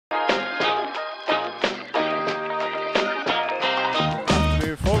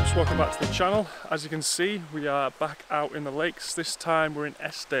folks, welcome back to the channel. As you can see, we are back out in the lakes. This time we're in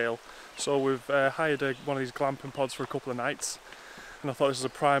Eskdale. So we've hired one of these glamping pods for a couple of nights, and I thought this was a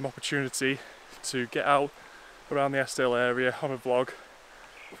prime opportunity to get out around the Eskdale area on a vlog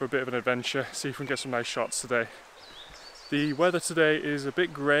for a bit of an adventure, see if we can get some nice shots today. The weather today is a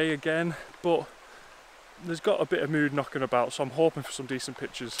bit grey again, but there's got a bit of mood knocking about, so I'm hoping for some decent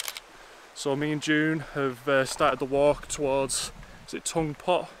pictures. So me and June have started the walk towards, is it Tongue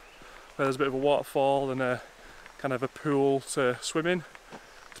Pot, where there's a bit of a waterfall and a kind of a pool to swim in.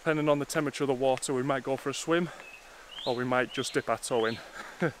 Depending on the temperature of the water, we might go for a swim, or we might just dip our toe in.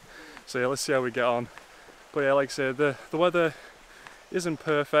 So yeah, let's see how we get on. But yeah, like I said, the weather isn't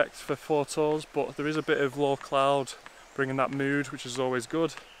perfect for photos, but there is a bit of low cloud bringing that mood, which is always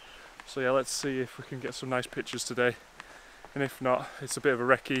good. So yeah, let's see if we can get some nice pictures today. And if not, it's a bit of a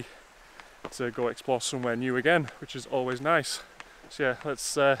recce to go explore somewhere new again, which is always nice. So yeah,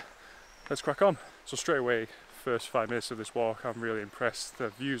 let's crack on. So straight away, first 5 minutes of this walk, I'm really impressed. The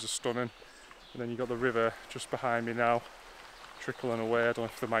views are stunning, and then you got the river just behind me now, trickling away. I don't know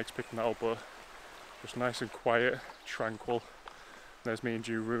if the mic's picking that up, but just nice and quiet, tranquil. And there's me and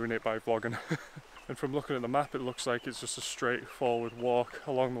you ruining it by vlogging. And from looking at the map, it looks like it's just a straightforward walk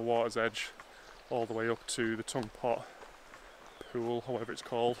along the water's edge, all the way up to the Tongue Pot pool, however it's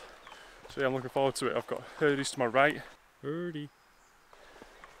called. So yeah, I'm looking forward to it. I've got Hurdies to my right,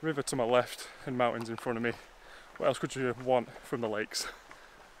 river to my left, and mountains in front of me. What else could you want from the lakes?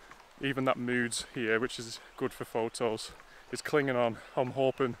 Even that mood's here, which is good for photos, is clinging on. I'm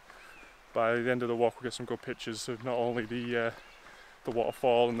hoping by the end of the walk we'll get some good pictures of not only the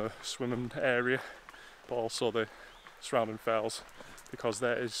waterfall and the swimming area, but also the surrounding fells, because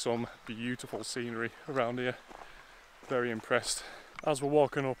there is some beautiful scenery around here. Very impressed. As we're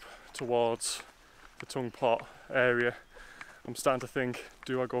walking up towards the Tongue Pot area, I'm starting to think,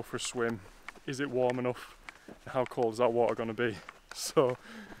 do I go for a swim? Is it warm enough? How cold is that water going to be? So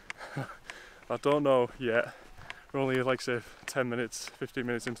I don't know yet. We're only, like I say, 10 minutes, 15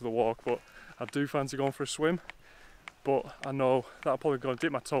 minutes into the walk, but I do fancy going for a swim. But I know that I'm probably going to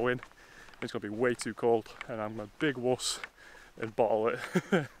dip my toe in, and it's going to be way too cold, and I'm a big wuss and bottle it.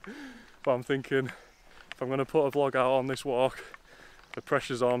 But I'm thinking, if I'm going to put a vlog out on this walk, the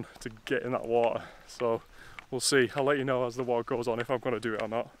pressure's on to get in that water. So we'll see. I'll let you know as the walk goes on if I'm going to do it or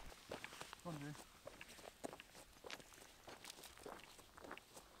not.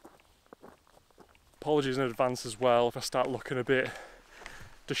 Apologies in advance as well if I start looking a bit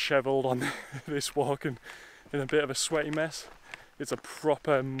dishevelled on this walk and in a bit of a sweaty mess. It's a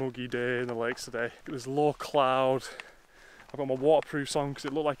proper muggy day in the lakes today. There's low cloud. I've got my waterproofs on because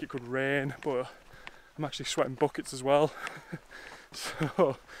it looked like it could rain, but I'm actually sweating buckets as well.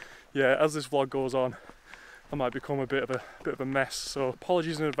 So yeah, as this vlog goes on, I might become a bit of a mess. So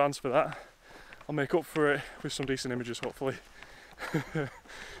apologies in advance for that. I'll make up for it with some decent images, hopefully.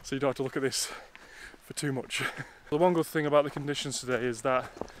 So you don't have to look at this for too much. The one good thing about the conditions today is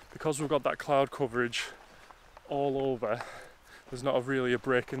that because we've got that cloud coverage all over, there's not really a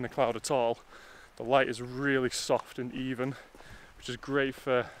break in the cloud at all. The light is really soft and even, which is great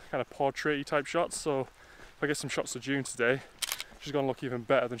for kind of portrait-y type shots. So if I get some shots of June today, she's going to look even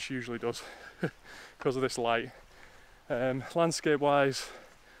better than she usually does because of this light. Landscape wise,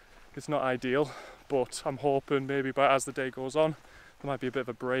 it's not ideal, but I'm hoping maybe as the day goes on, there might be a bit of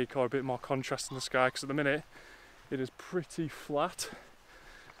a break or a bit more contrast in the sky, because at the minute it is pretty flat,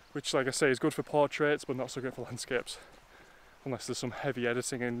 which, like I say, is good for portraits but not so good for landscapes, unless there's some heavy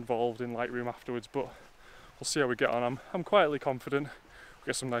editing involved in Lightroom afterwards. But we'll see how we get on. I'm quietly confident we'll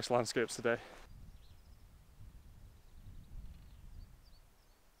get some nice landscapes today.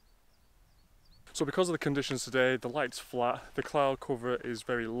 So because of the conditions today, the light's flat, the cloud cover is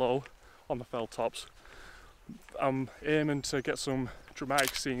very low on the fell tops. I'm aiming to get some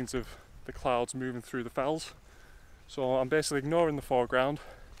dramatic scenes of the clouds moving through the fells. So I'm basically ignoring the foreground,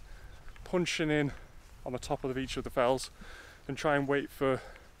 punching in on the top of each of the fells, and try and wait for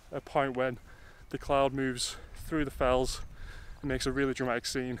a point when the cloud moves through the fells and makes a really dramatic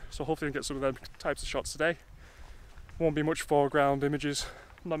scene. So hopefully I can get some of them types of shots today. Won't be much foreground images,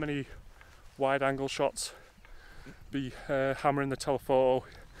 not many wide angle shots. Be hammering the telephoto,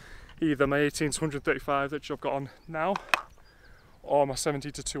 either my 18-135 which I've got on now, or my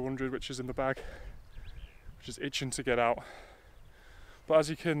 70-200 which is in the bag, which is itching to get out. But as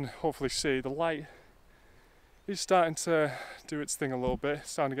you can hopefully see, the light is starting to do its thing a little bit.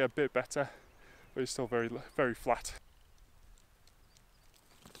 It's starting to get a bit better, but it's still very, very flat.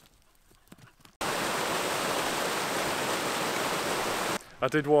 I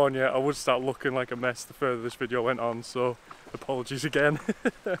did warn you, I would start looking like a mess the further this video went on, so apologies again.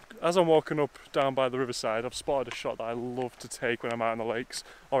 As I'm walking up down by the riverside, I've spotted a shot that I love to take when I'm out in the lakes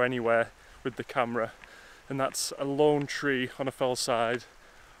or anywhere with the camera, and that's a lone tree on a fell side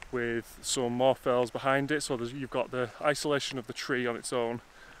with some more fells behind it. So you've got the isolation of the tree on its own,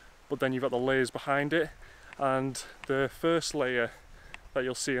 but then you've got the layers behind it, and the first layer that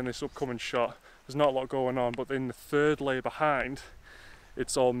you'll see in this upcoming shot, there's not a lot going on, but in the third layer behind,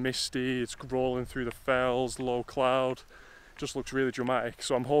 it's all misty, it's rolling through the fells, low cloud, it just looks really dramatic.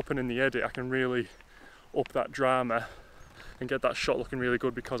 So I'm hoping in the edit I can really up that drama and get that shot looking really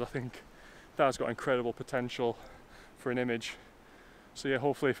good, because I think that's got incredible potential for an image. So yeah,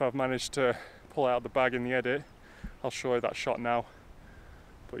 hopefully if I've managed to pull out the bag in the edit, I'll show you that shot now.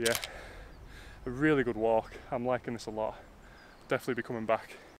 But yeah, a really good walk. I'm liking this a lot. Definitely be coming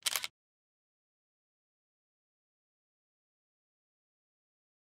back.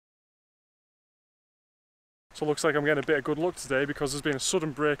 So it looks like I'm getting a bit of good luck today, because there's been a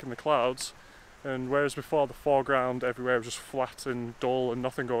sudden break in the clouds, and whereas before the foreground everywhere was just flat and dull and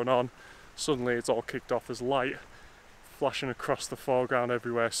nothing going on, suddenly it's all kicked off. There's light flashing across the foreground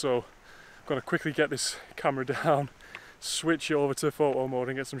everywhere. So I'm going to quickly get this camera down, switch it over to photo mode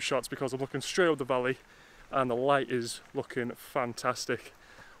and get some shots, because I'm looking straight up the valley and the light is looking fantastic.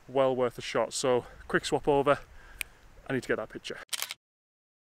 Well worth a shot. So quick swap over, I need to get that picture.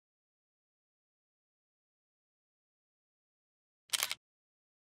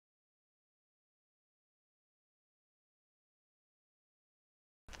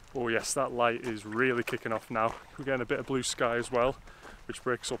 Oh yes, that light is really kicking off now. We're getting a bit of blue sky as well, which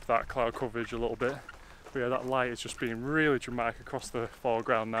breaks up that cloud coverage a little bit. But yeah, that light is just being really dramatic across the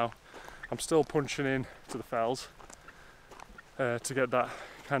foreground now. I'm still punching in to the fells to get that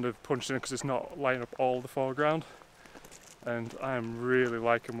kind of punched in, because it's not lighting up all the foreground. And I am really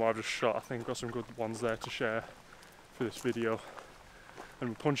liking what I've just shot. I think I've got some good ones there to share for this video.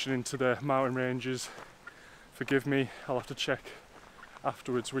 And we're punching into the mountain ranges. Forgive me, I'll have to check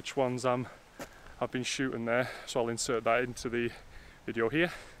afterwards which ones I've been shooting there, so I'll insert that into the video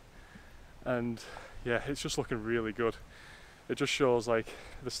here. And yeah, it's just looking really good. It just shows like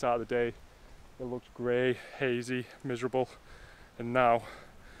at the start of the day it looked grey, hazy, miserable, and now,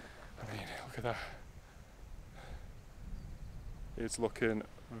 I mean, look at that, it's looking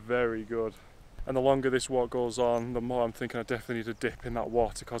very good. And the longer this walk goes on, the more I'm thinking I definitely need to dip in that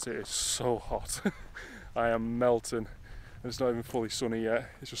water, because it is so hot. I am melting. And it's not even fully sunny yet,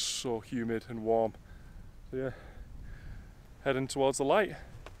 it's just so humid and warm. So yeah, heading towards the light.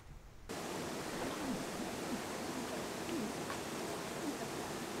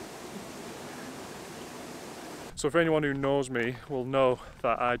 So for anyone who knows me will know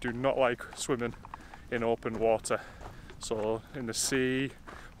that I do not like swimming in open water. So in the sea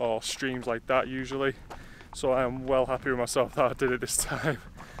or streams like that usually. So I am well happy with myself that I did it this time.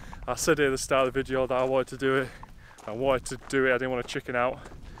 I said it at the start of the video that I wanted to do it. I wanted to do it, I didn't want to chicken out,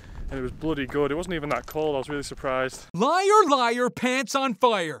 and it was bloody good. It wasn't even that cold, I was really surprised. Liar, liar, pants on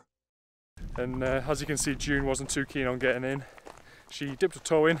fire. And as you can see, June wasn't too keen on getting in. She dipped a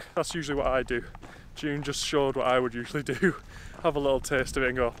toe in, that's usually what I do. June just showed what I would usually do. Have a little taste of it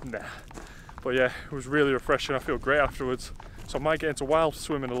and go, nah. But yeah, it was really refreshing, I feel great afterwards. So I might get into wild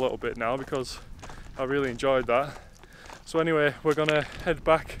swimming a little bit now, because I really enjoyed that. So anyway, we're gonna head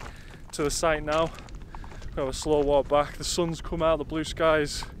back to the site now. Have a slow walk back. The sun's come out, the blue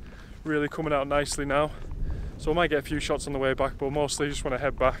sky's really coming out nicely now. So I might get a few shots on the way back, but mostly just want to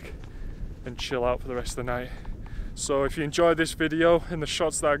head back and chill out for the rest of the night. So if you enjoyed this video and the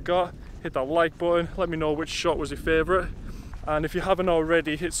shots that I got, hit that like button, let me know which shot was your favourite. And if you haven't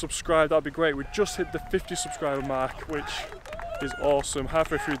already, hit subscribe, that'd be great. We just hit the 50 subscriber mark, which is awesome.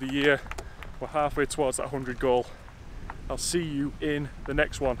 Halfway through the year, we're halfway towards that 100 goal. I'll see you in the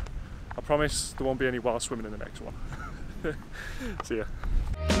next one. I promise there won't be any wild swimming in the next one. See ya.